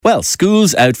Well,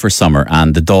 school's out for summer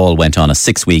and the Dail went on a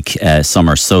 6-week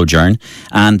summer sojourn,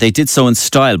 and they did so in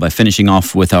style by finishing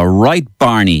off with a right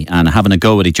Barney and having a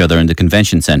go at each other in the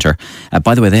convention centre.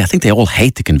 By the way, I think they all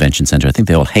hate the convention centre. I think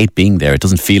they all hate being there. It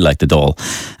doesn't feel like the Dail.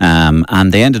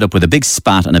 And they ended up with a big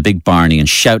spat and a big Barney and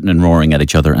shouting and roaring at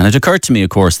each other. And it occurred to me, of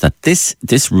course, that this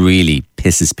really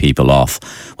pisses people off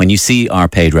when you see our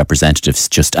paid representatives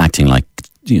just acting like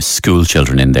school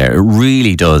children in there. It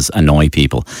really does annoy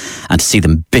people, and to see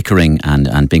them bickering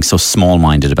and being so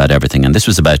small-minded about everything. And this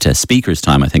was about speaker's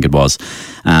time, I think it was,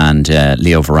 and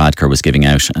Leo Varadkar was giving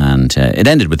out, and it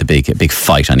ended with a big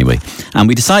fight anyway. And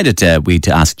we decided we'd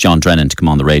ask John Drennan to come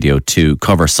on the radio to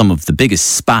cover some of the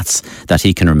biggest spats that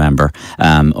he can remember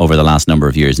over the last number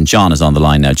of years. And John is on the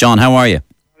line now. John, how are you?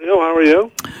 Hello, how are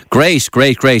you? Great.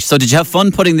 So did you have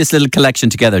fun putting this little collection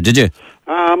together, did you?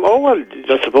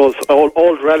 I suppose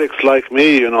old relics like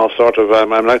me, I'm almost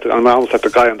like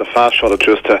the guy on the fast show that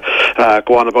used to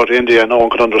go on about India. No one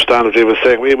could understand what he was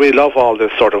saying. We love all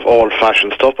this sort of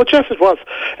old-fashioned stuff, but yes, it was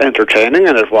entertaining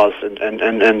and it was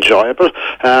enjoyable.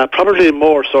 Probably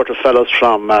more sort of fellows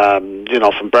from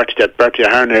Bertie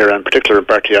Ahern era, in particular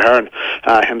Bertie Ahern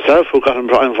himself, who got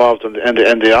involved in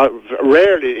the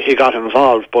rarely he got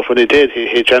involved, but when he did,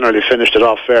 he generally finished it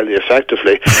off fairly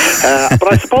effectively.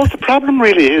 But I suppose the problem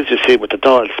really is, you see, with the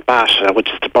Dail spat, which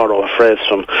is to borrow a phrase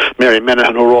from Mary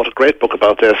Minahan, who wrote a great book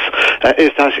about this,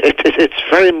 is that it's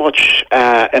very much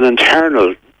an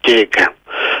internal dig.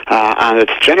 And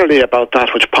it's generally about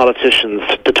that which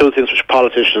the two things which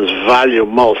politicians value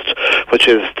most, which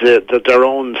is their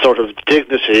own sort of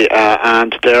dignity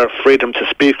and their freedom to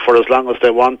speak for as long as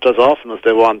they want, as often as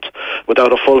they want,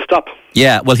 without a full stop.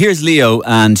 Yeah, well, here's Leo,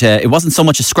 and it wasn't so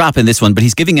much a scrap in this one, but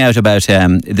he's giving out about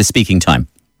the speaking time.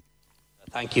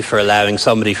 Thank you for allowing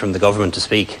somebody from the government to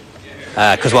speak.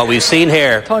 Because what we've seen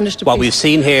here for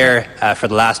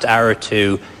the last hour or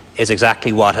two is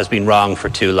exactly what has been wrong for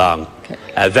too long.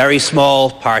 Okay. Very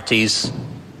small parties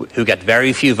who get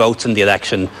very few votes in the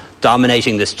election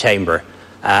dominating this chamber,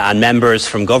 and members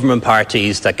from government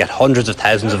parties that get hundreds of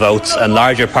thousands of votes, and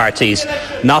larger parties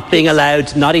not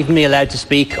even being allowed to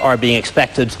speak, or being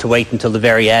expected to wait until the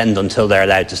very end until they're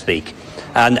allowed to speak.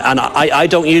 And I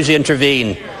don't usually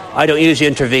intervene. I don't usually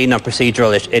intervene on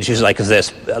procedural issues like this,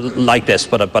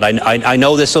 but I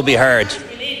know this will be heard.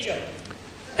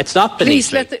 It's not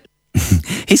beneath me.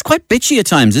 He's quite bitchy at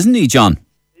times, isn't he, John?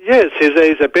 Yes,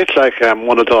 he's a bit like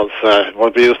one of those,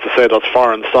 what we used to say, those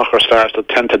foreign soccer stars that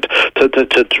tend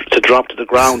to drop to the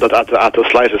ground at the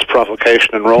slightest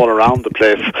provocation and roll around the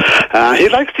place. He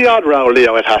likes the odd row,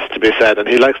 Leo, it has to be said, and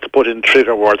he likes to put in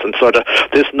trigger words, and sort of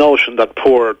this notion that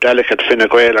poor, delicate Fine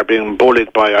Gael are being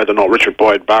bullied by, I don't know, Richard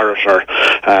Boyd Barrett or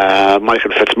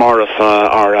Michael Fitzmaurice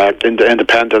or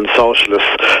independent socialists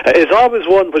is always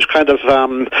one which kind of,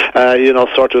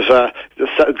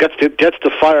 gets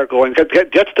the fire going,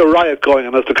 gets the riot going,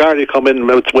 and as the Gardaí come in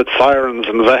with sirens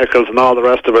and vehicles and all the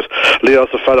rest of it, Leo's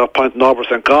the fellow pointing over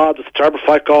saying, God, there's a terrible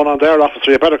fight going on there,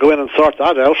 officer, you better go in and sort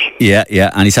that out. Yeah,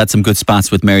 and he's had some good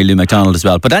spats with Mary Lou MacDonald as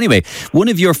well. But anyway, one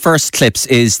of your first clips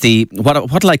is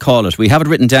what'll I call it? We have it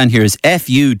written down here as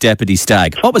F.U. Deputy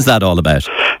Stagg. What was that all about?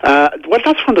 Well,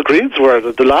 that's when the Greens were,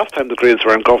 the last time the Greens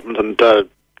were in government, and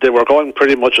they were going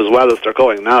pretty much as well as they're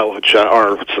going now, which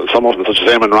or some of them, such as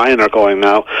Eamon Ryan, are going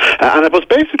now. And it was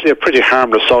basically a pretty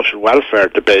harmless social welfare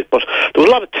debate, but there was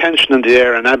a lot of tension in the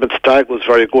air, and Emmett Stagg was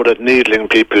very good at needling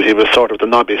people. He was sort of the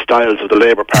Nobby Stiles of the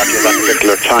Labour Party at that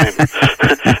particular time.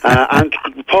 And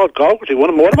Paul Gaugerty, one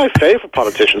of my favourite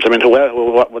politicians, who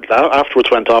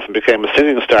afterwards went off and became a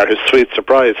singing star, his Sweet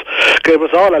Surprise, gave us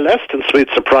all a less than sweet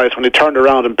surprise when he turned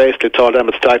around and basically told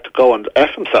Emmett Stagg to go and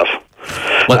F himself.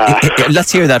 Well,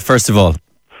 let's hear that first of all.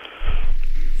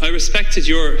 I respected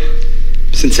your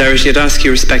sincerity. I'd ask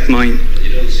you respect mine.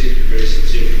 You don't seem very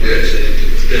sincere.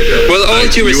 Well, all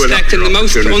due respect, in the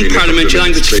most unparliamentary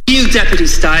language, you, Deputy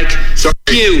Stagg,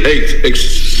 you.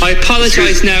 I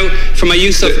apologise now for my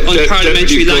use of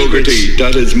unparliamentary language.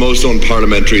 That is most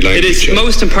unparliamentary language. It is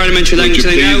most unparliamentary language,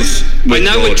 and I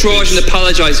now withdraw it and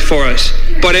apologise for it.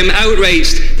 But I'm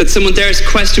outraged that someone dares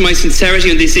question my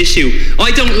sincerity on this issue.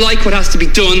 I don't like what has to be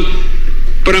done,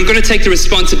 but I'm going to take the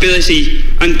responsibility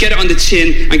and get it on the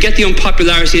chin and get the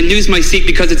unpopularity and lose my seat,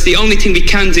 because it's the only thing we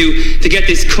can do to get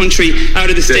this country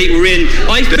out of the state we're in.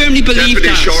 I firmly believe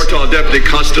that. Deputy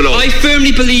Costello. I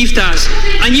firmly believe that.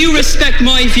 And you respect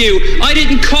my view. I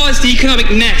didn't cause the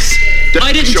economic mess.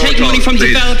 I didn't take money from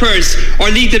developers or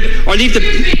leave the. I didn't.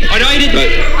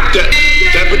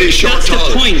 Deputy Shortall. That's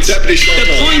the point. Deputy Shortall.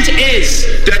 The point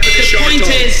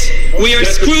is. We are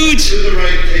screwed.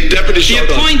 Deputy Shortall.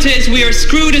 The point is we are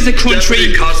screwed as a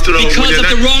country because of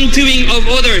the wrongdoing of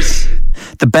others.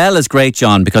 The bell is great,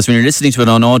 John, because when you're listening to it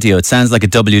on audio, it sounds like a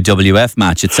WWF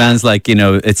match. It sounds like,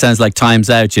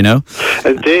 Time's Out,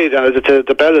 Indeed, and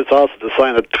the bell is also the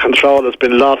sign that control has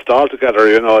been lost altogether.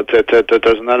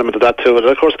 There's an element of that too. And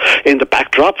of course, in the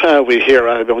backdrop, we hear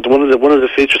one of the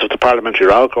features of the parliamentary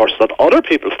row, of course, that other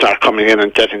people start coming in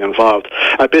and getting involved.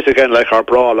 A bit again like our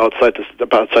brawl outside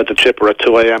the chipper at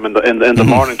 2 a.m. in the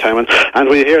morning time, and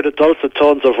we hear the dulcet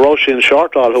tones of Roisin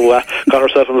Shortall, who got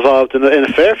herself involved in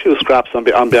a fair few scraps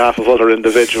on behalf of other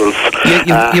individuals.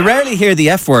 You rarely hear the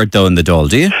F word, though, in the Dáil,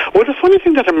 do you? Well, the funny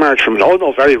thing that emerged from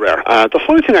it, very rare. The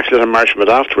funny thing actually that emerged from it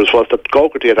afterwards was that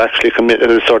Gogarty had actually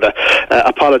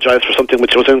apologised for something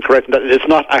which was incorrect, and that it's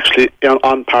not actually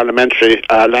on parliamentary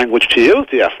language to use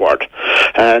the F word.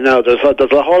 Now, there's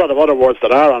a whole lot of other words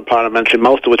that are on parliamentary,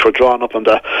 most of which were drawn up in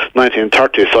the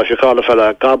 1930s. So if you call a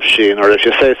fella a gobsheen, or if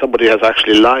you say somebody has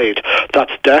actually lied,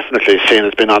 that's definitely seen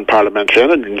as being on parliamentary.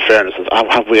 And in fairness,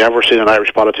 have we ever seen an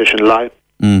Irish politician lie?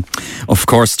 Of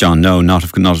course, John. No, not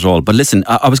at all. But listen,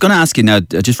 I was going to ask you now,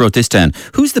 I just wrote this down.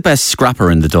 Who's the best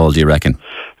scrapper in the Dáil, do you reckon?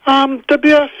 There'll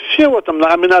be a few of them.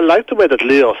 I mean, I like the way that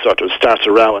Leo sort of starts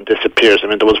a row and disappears. I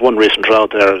mean, there was one recent row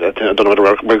there, I don't know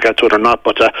whether we'll get to it or not,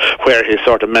 but where he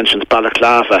sort of mentions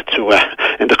balaclava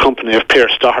in the company of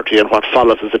Pierce Doherty, and what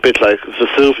follows is a bit like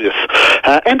Vesuvius.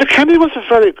 Enda Kenny was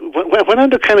when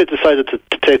Enda Kenny decided to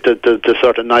take the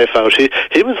sort of knife out,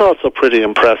 he was also pretty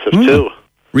impressive too.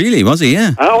 Really? Was he?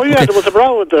 Yeah. Oh, yeah. Okay. There was a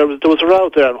row. There was a row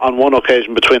there on one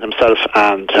occasion between himself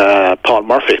and Paul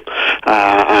Murphy,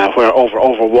 where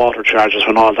over water charges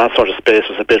and all that sort of space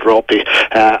was a bit ropey.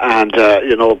 And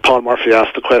Paul Murphy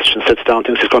asked the question, sits down,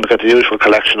 thinks he's going to get the usual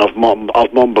collection of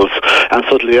mumbles, and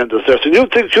suddenly Enda's there saying, "You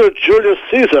think you're Julius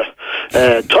Caesar?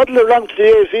 Toddle around to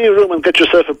the AV room and get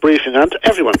yourself a briefing." And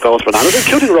everyone goes bananas,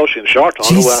 including Roisin Shortall,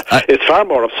 who is far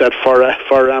more upset for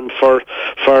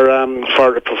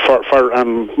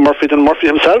Murphy than Murphy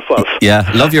himself was. Yeah,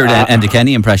 love your Enda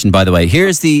Kenny impression, by the way.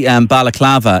 Here's the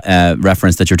balaclava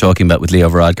reference that you're talking about with Leo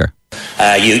Varadkar.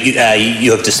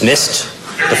 You have dismissed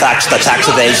the fact that tax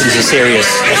evasion is a serious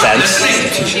offence.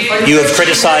 You have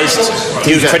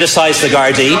criticised the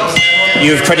Gardaí.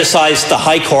 You have criticised the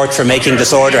High Court for making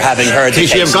this order, having heard the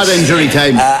cases. You've got injury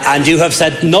time. And you have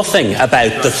said nothing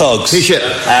about the thugs who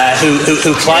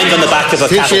climbed on the back of a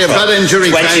cattle truck,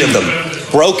 20 of them,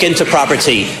 broke into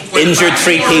property, injured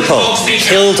 3 people,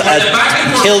 killed a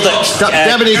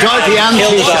Deputy Doherty and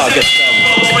killed a dog.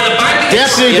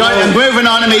 Deputy Doherty, and moving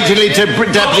on immediately to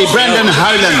Deputy Brendan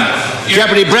Howland.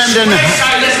 Deputy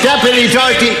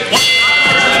Doherty.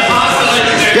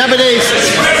 Deputies,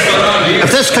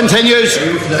 if this continues,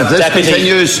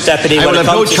 Deputy, I will have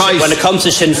no choice. When it comes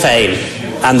to Sinn Féin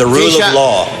and the rule of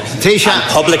law and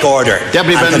public order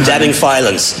and condemning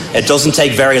violence, it doesn't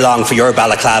take very long for your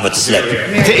balaclava to slip.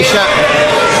 Deputy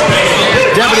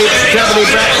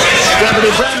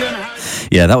Brendan.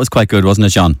 Yeah, that was quite good, wasn't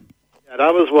it, John?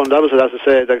 That was one. That was, as I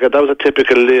say, that was a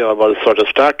typical Leo. Was sort of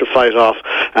start to fight off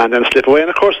and then slip away. And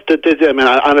of course,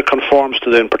 and it conforms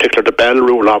to, in particular, the Bell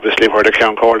rule, obviously, where the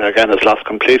Count Corley again has lost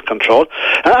complete control.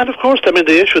 And of course,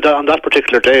 the issue that on that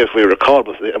particular day, if we recall,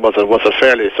 was a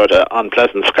fairly sort of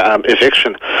unpleasant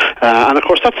eviction. And of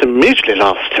course, that's immediately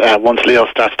lost once Leo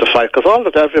starts to fight, because all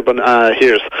that everyone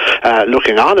hears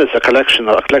looking on is a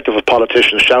collective of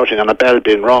politicians shouting and a bell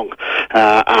being rung.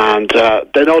 And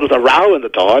they know there's a row in the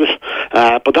Dáil.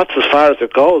 But that's as far as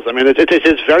it goes. I mean, it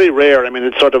is very rare. I mean,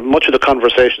 it's sort of much of the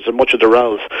conversations and much of the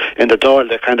rows in the Dáil,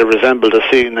 they kind of resemble the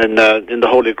scene in the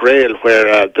Holy Grail,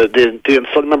 where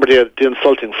remember the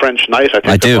insulting French knight, I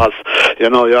think it was. Your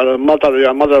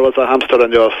mother was a hamster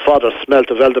and your father smelt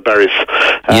of elderberries.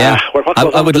 Yeah.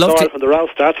 I would love to. When the row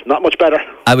starts, not much better.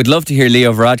 I would love to hear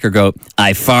Leo Varadkar go,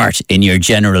 "I fart in your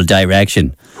general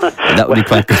direction." That would be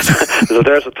quite good. So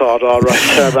there's a thought, all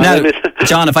right. Now,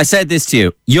 John, if I said this to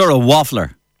you, you're a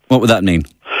waffler, what would that mean?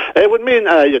 It would mean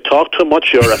you talk too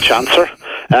much, you're a chancer,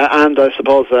 and I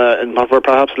suppose what we're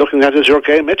perhaps looking at is your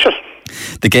Gay Mitchell.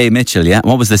 The Gay Mitchell, yeah.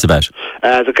 What was this about?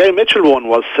 The Gay Mitchell one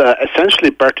was essentially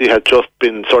Bertie had just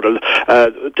been sort of.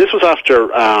 This was after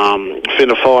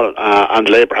Fianna Fáil and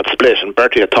Labour had split, and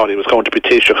Bertie had thought he was going to be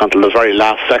Taoiseach until the very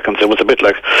last seconds. It was a bit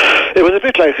like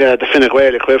the Fine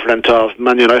Gael equivalent of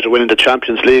Man United winning the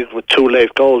Champions League with 2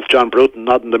 late goals. John Bruton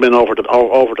nodding them in over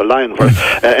the line. Where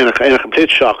in a complete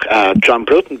shock, John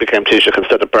Bruton became Taoiseach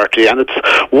instead of Bertie, and it's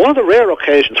one of the rare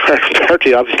occasions where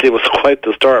Bertie obviously was quite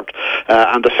disturbed,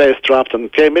 and the face dropped,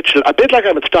 and Gay Mitchell, a bit like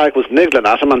Emmett Stagg, was niggling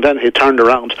at him, and then he turned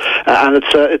around, and it's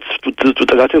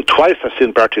I think twice I've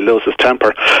seen Bertie lose his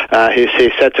temper. He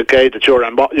said to Gay that you're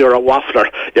a waffler.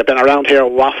 You've been around here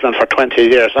waffling for 20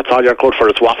 years. That's all you're good for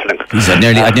is waffling.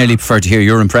 I'd nearly prefer to hear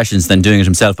your impressions than doing it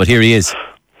himself, but here he is.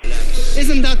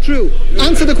 Isn't that true?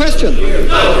 Answer the question.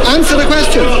 Answer the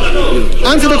question.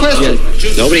 Answer the question.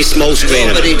 Nobody's smoke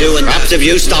screening. Perhaps if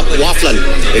you stop waffling,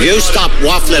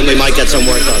 we might get some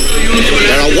work done.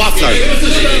 You're a waffler.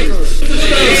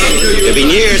 You've been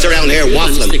years around here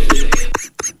waffling.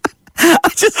 I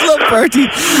just love Bertie.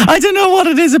 I don't know what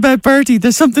it is about Bertie.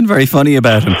 There's something very funny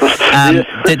about him.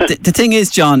 The thing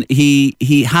is, John,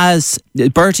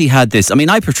 Bertie had this. I mean,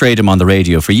 I portrayed him on the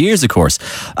radio for years, of course,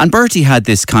 and Bertie had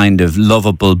this kind of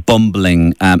lovable,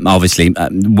 bumbling, obviously,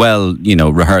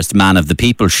 rehearsed man of the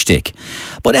people shtick.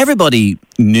 But everybody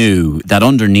knew that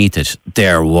underneath it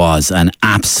there was an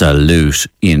absolute,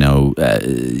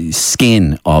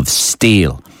 skin of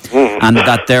steel. And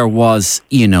that there was,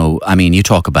 you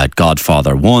talk about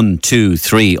Godfather 1, 2,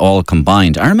 3 all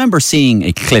combined. I remember seeing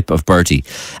a clip of Bertie,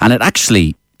 and it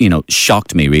actually,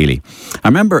 shocked me really. I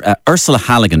remember Ursula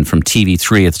Halligan from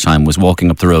TV3 at the time was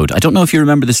walking up the road. I don't know if you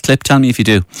remember this clip. Tell me if you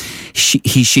do.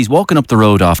 She's walking up the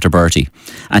road after Bertie,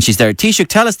 and she's there. Taoiseach,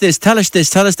 tell us this.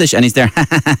 And he's there.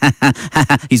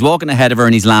 He's walking ahead of her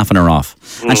and he's laughing her off.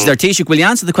 And she's there. Taoiseach, will you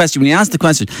answer the question?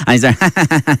 And he's there.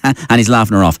 And he's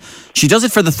laughing her off. She does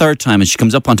it for the 3rd time, and she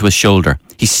comes up onto his shoulder.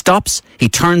 He stops. He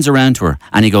turns around to her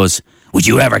and he goes, "Would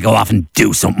you ever go off and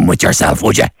do something with yourself,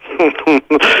 would you?"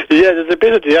 Yeah, there's a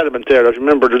bit of the element there. I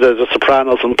remember the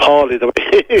Sopranos and Paulie. The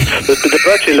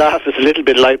Bertie laugh is a little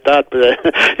bit like that, but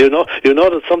you know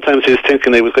that sometimes he's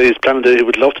thinking he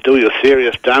would love to do you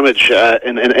serious damage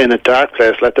in a dark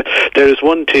place. Like there is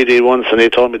one TD once, and he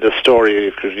told me this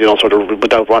story, sort of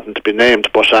without wanting to be named,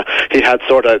 but he had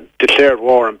sort of declared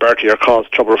war on Bertie or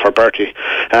caused trouble for Bertie,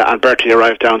 and Bertie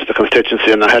arrived down to the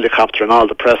constituency in a helicopter, and all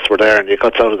the press were there, and he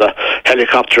gets out of the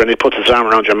helicopter and he puts his arm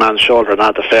around your man's shoulder and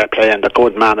had the fair play and the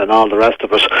good man and all the rest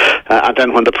of it. And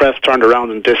then when the press turned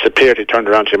around and disappeared, he turned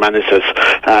around to him and he says,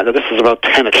 now this is about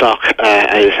 10 o'clock,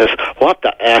 and he says, "What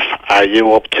the F are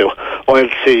you up to? I'll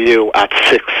see you at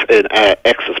 6 in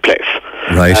X's place."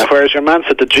 Right. Whereas your man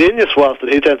said the genius was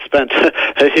that he then spent,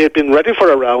 he had been ready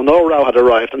for a row, no row had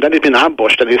arrived, and then he'd been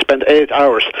ambushed, and he spent 8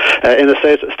 hours in a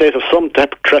state of some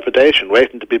trepidation,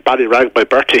 waiting to be ballyragged by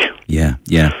Bertie. Yeah.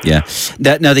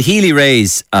 Now the Healy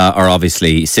Rays are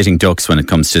obviously sitting ducks when it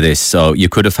comes to this, so you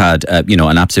could have had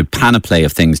an absolute panoply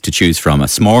of things to choose from, a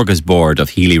smorgasbord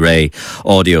of Healy Ray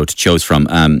audio to choose from,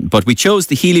 but we chose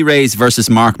the Healy Rays versus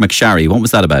Mark McSharry. What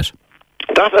was that about?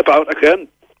 That about, again,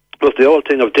 was the old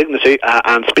thing of dignity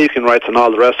and speaking rights and all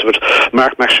the rest of it.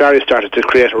 Mark McSharry started to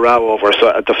create a row over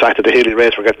the fact that the Healy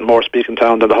Rays were getting more speaking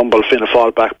time than the humble Fianna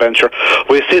Fáil backbencher.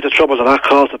 We see the trouble that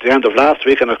caused at the end of last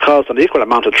week, and it caused an equal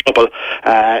amount of trouble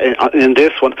in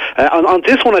this one. On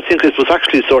this one, I think it was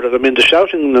actually sort of, the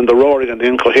shouting and the roaring and the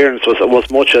incoherence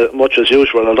was much as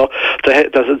usual, although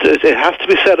it has to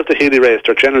be said of the Healy Rays,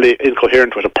 they're generally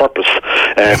incoherent with a purpose,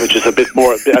 which is a bit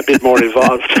more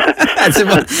evolved. That's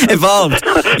evolved.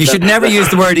 You should never use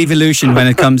the word evolution when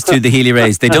it comes to the Healy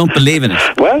Rays. They don't believe in it.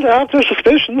 Well, they have their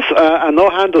suspicions, and no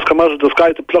hand has come out of the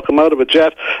sky to pluck them out of it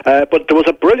yet. But there was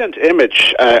a brilliant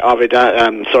image of it,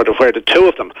 sort of where the two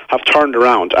of them have turned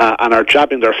around and are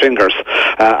jabbing their fingers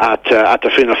at the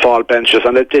Fianna Fáil benches,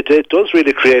 and it does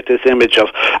really create this image of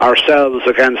ourselves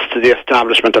against the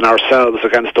establishment and ourselves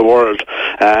against the world,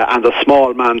 and the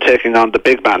small man taking on the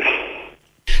big man.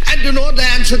 And you know the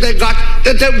answer they got,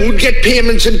 that they would get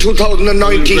payments in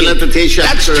 2019.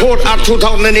 That's or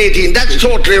 2018. That's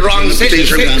totally wrong.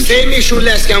 Same issue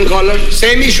last time caller.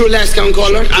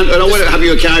 And have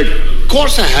you a card? Of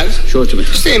course I have. Show it to me.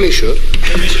 Same issue.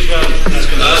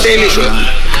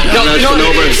 No,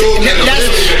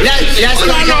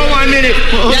 1 minute.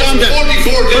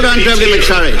 Hold on, Deputy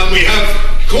McSharry.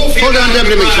 Hold on,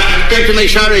 Deputy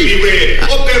McSharry.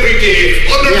 Up every day.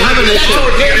 You have an issue.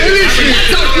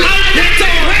 That's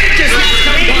outrageous.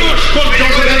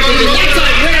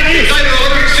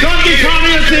 Don't be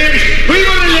calling us in. We're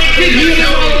going to let you hear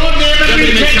our own name and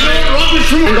we take no rubbish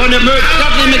from I'm going to move.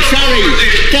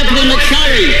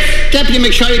 Deputy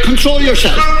McSherry, control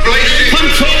yourself.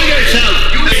 Control yourself.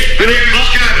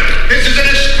 This is a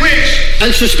disgrace.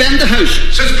 I'll suspend the House.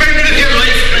 Suspend it if you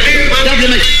like.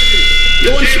 Deputy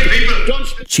McSherry, don't.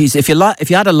 Jeez, if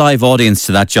you had a live audience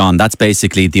to that, John, that's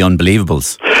basically the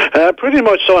Unbelievables. Pretty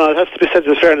much so, and it has to be said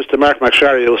in fairness to Mark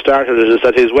McSherry, who started it, is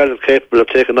that he's well capable of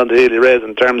taking on the Healy Rays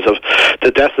in terms of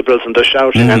the decibels and the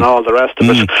shouting and all the rest of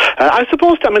it. I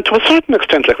suppose, to a certain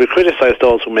extent, like, we criticise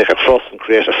those who make a fuss and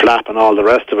create a flap and all the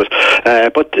rest of it,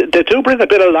 but they do bring a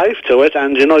bit of life to it,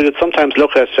 and, you'd sometimes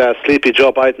look at Sleepy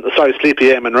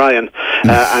Eamon Ryan,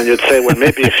 and you'd say, well,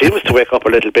 maybe if he was to wake up a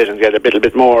little bit and get a little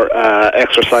bit more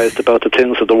exercised about the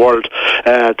things of the world,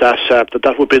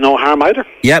 that would be no harm either.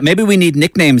 Yeah, maybe we need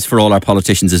nicknames for all our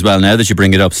politicians as well, now that you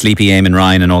bring it up, Sleepy Eamon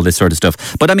Ryan and all this sort of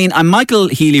stuff. But I'm Michael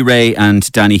Healy-Rae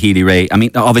and Danny Healy-Rae.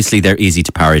 Obviously they're easy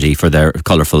to parody for their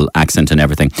colourful accent and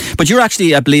everything. But you're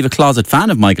actually, I believe, a closet fan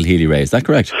of Michael Healy-Rae, is that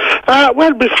correct?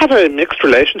 Well, we've had a mixed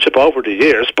relationship over the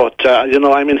years, but,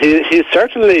 he's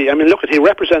certainly, he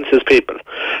represents his people.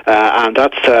 And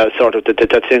that's sort of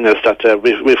the thing is that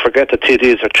we forget that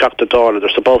TDs are chucked the door, and they're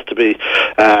supposed to be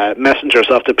messengers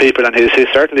of the people, and he's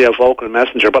certainly a vocal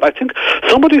messenger. But I think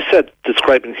somebody said,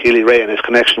 describing Healy-Rae and his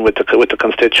connection with the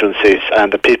constituencies,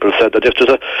 and the people said that if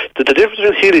there's the difference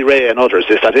between Healy-Rae and others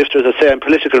is that if there's a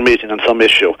political meeting on some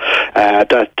issue,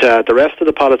 that the rest of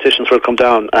the politicians will come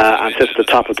down and sit at the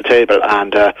top of the table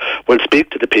and will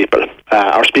speak to the people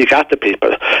or speak at the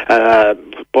people.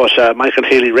 But Michael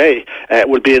Healy-Rae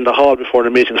will be in the hall before the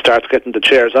meeting starts, getting the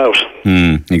chairs out.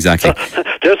 Exactly.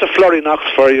 There's a flurry knocks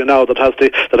for you now that has the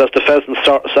pheasant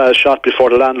shot before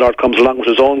the landlord comes along with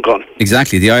his own gun.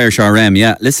 Exactly, the Irish RM.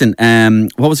 Yeah. Listen,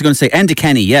 what was I going to say? Enda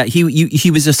Kenny. Yeah,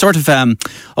 he was a sort of a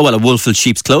wolf in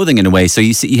sheep's clothing in a way. So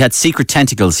he had secret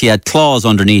tentacles. He had claws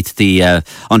underneath the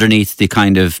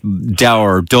kind of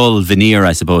dour, dull veneer,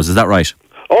 I suppose. Is that right?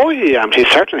 Oh, he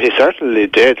certainly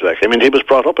did. He was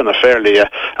brought up in a fairly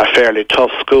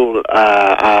tough school,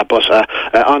 but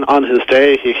on his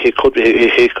day, he could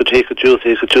use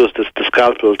the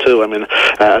scalpel too.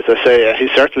 As I say, he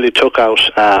certainly took out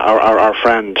our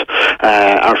friend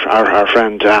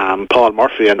Paul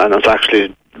Murphy, and it's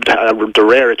actually the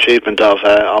rare achievement of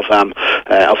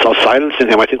silencing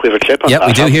him. I think we have a clip on that. Yeah,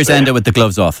 we do. Here's Enda with the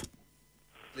gloves off.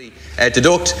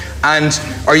 Deduct, and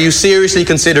are you seriously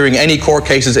considering any court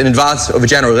cases in advance of a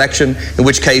general election? In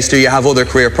which case, do you have other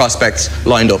career prospects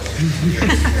lined up?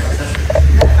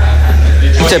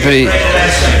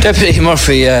 Deputy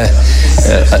Murphy,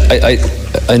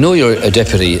 I know you're a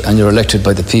deputy and you're elected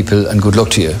by the people, and good luck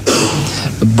to you.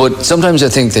 But sometimes I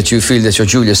think that you feel that you're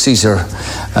Julius Caesar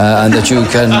and that you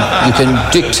can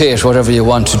dictate whatever you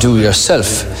want to do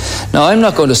yourself. Now, I'm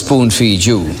not going to spoon feed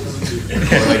you.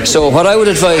 So what I would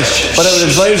advise you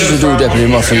to do, Deputy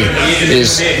Murphy,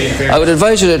 is I would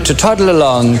advise you to toddle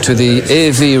along to the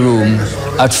AV room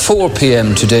at 4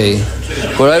 p.m. today,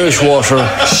 where Irish Water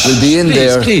will be in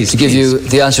there to give you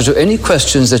the answer to any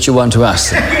questions that you want to ask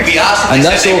them. And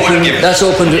that's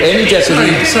open to any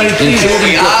deputy, including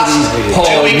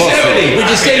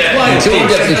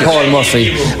Deputy Paul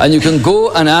Murphy. And you can go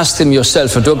and ask them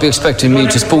yourself, and don't be expecting me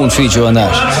to spoon feed you on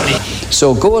that.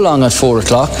 So go along at 4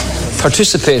 o'clock.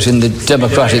 Participate in the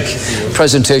democratic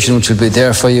presentation which will be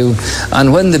there for you,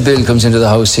 and when the bill comes into the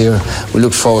House here, we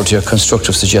look forward to your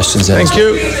constructive suggestions. Thank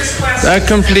you. That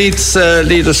completes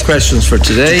leaders' questions for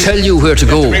today. To tell you where to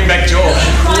go. We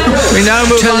now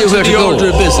move on to the order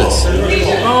of business.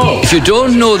 If you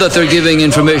don't know that they're giving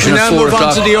information at 4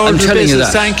 o'clock, I'm telling you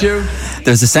that. Thank you.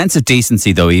 There's a sense of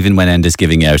decency, though, even when Enda's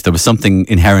giving out. There was something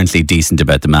inherently decent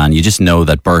about the man. You just know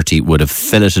that Bertie would have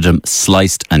filleted him,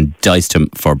 sliced and diced him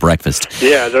for breakfast.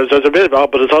 Yeah, there's a bit of,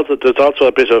 but there's also a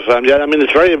bit of,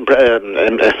 it's very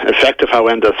effective how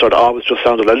Enda sort of always just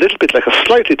sounded a little bit like a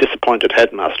slightly disappointed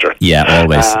headmaster. Yeah,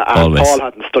 always. Paul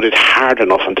hadn't studied hard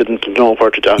enough and didn't know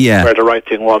where the right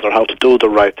thing was or how to do the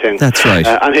right thing. That's right.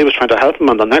 And he was trying to help him,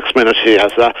 and the next minute he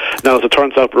has that. Now, as it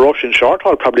turns out, Roisin Shortall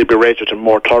will probably berated him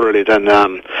more thoroughly than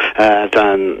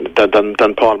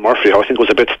Paul Murphy. I think was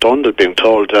a bit stunned at being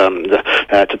told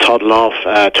to toddle off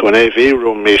to an AV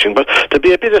room meeting. But to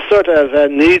be a bit of sort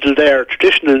of needle there,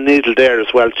 traditional needle there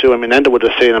as well too. Enda would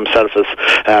have seen himself as,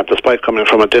 despite coming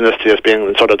from a dynasty, as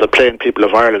being sort of the plain people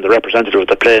of Ireland, the representative of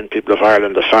the plain people of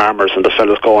Ireland, the farmers and the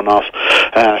fellas going off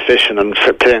fishing and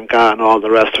playing ga and all the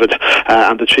rest of it,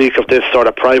 and the cheek of this sort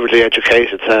of privately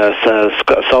educated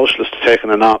socialist taking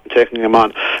him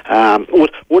on,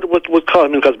 would good call. I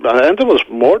mean, because Enda was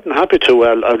more than happy to,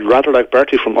 rather like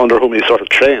Bertie, from under whom he sort of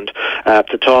trained,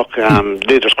 to talk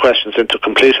leaders' questions into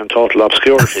complete and total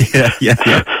obscurity.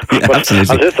 yeah, but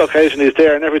absolutely. on this occasion, he's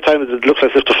there, and every time it looks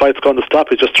as if the fight's going to stop,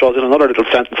 he just throws in another little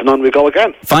sentence, and on we go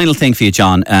again. Final thing for you,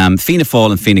 John. Fianna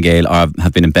Fáil and Fine Gael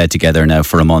have been in bed together now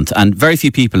for a month, and very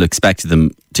few people expected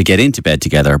them to get into bed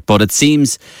together, but it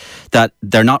seems that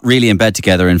they're not really in bed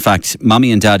together. In fact,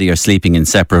 Mummy and Daddy are sleeping in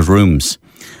separate rooms,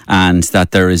 and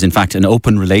that there is in fact an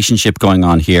open relationship going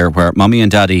on here where Mummy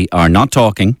and Daddy are not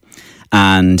talking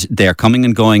and they're coming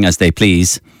and going as they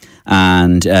please,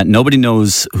 and nobody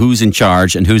knows who's in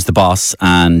charge and who's the boss,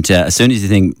 and as soon as you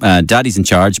think Daddy's in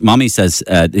charge, Mummy says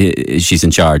she's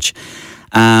in charge.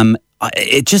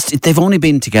 They've only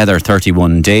been together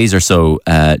 31 days or so,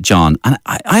 John, and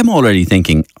I'm already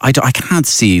thinking I can't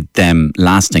see them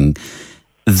lasting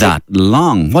that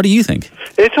long. What do you think?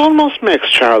 It almost makes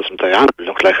Charles and Diana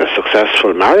look like a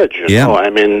successful marriage, you know.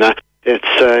 I mean,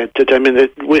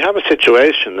 we have a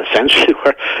situation essentially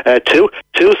where two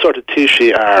sort of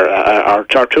Taoiseach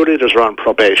our two leaders are on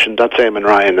probation. That's Eamon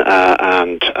Ryan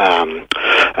and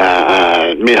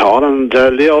Micheál, and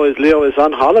Leo is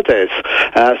on holidays.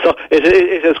 So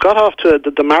it has got off to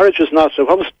the marriage is not. So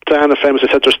what was Diana famously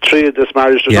said? There's 3 in this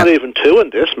marriage. There's not even 2 in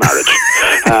this marriage.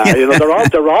 You know,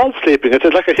 they're all sleeping. It's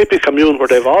like a hippie commune where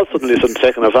they've all suddenly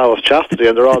taken a vow of chastity,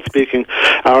 and they're all speaking,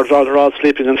 or they're all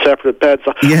sleeping in separate beds.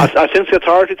 So I think the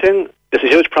authority thing is a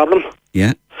huge problem.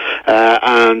 Yeah.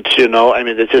 And, you know, I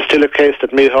mean, it is still a case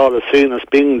that Micheál is seen as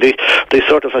being the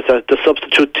sort of the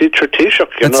substitute teacher Taoiseach,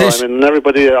 you know. I mean,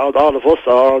 everybody, all of us,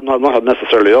 or not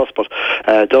necessarily us, but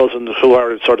those who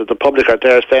are sort of the public are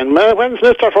there saying, when's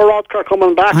Mr. Varadkar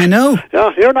coming back? I know.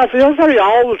 Yeah, you're very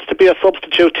old to be a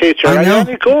substitute teacher. I know. Are you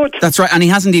any good? That's right, and he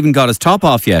hasn't even got his top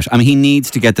off yet. I mean, he needs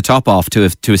to get the top off to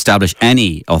establish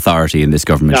any authority in this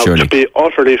government, now, surely. To be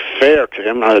utterly fair to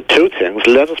him, 2 things.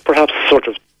 Let us perhaps sort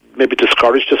of maybe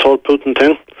discourage this whole Putin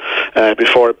thing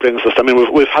before it brings us. I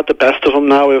mean, we've had the best of them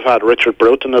now. We've had Richard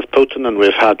Bruton as Putin, and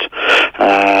we've had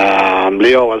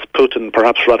Leo as Putin,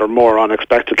 perhaps rather more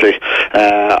unexpectedly.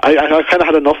 I kind of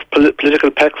had enough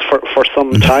political pecs for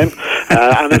some time.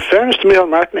 And in fairness to Micheál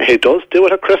Martin, he does do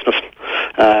it at Christmas.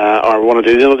 Or one of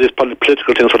these, these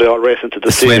political things where they all race into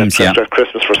the sea at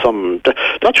Christmas for some.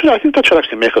 I think that should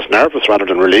actually make us nervous rather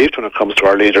than relieved when it comes to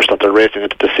our leaders that they're racing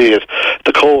into the sea at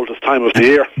the coldest time of the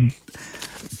year.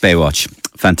 Baywatch.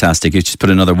 Fantastic. You just put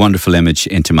another wonderful image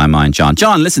into my mind, John.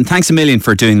 John, listen, thanks a million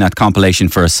for doing that compilation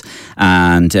for us,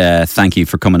 and thank you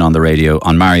for coming on the radio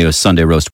on Mario's Sunday Roast.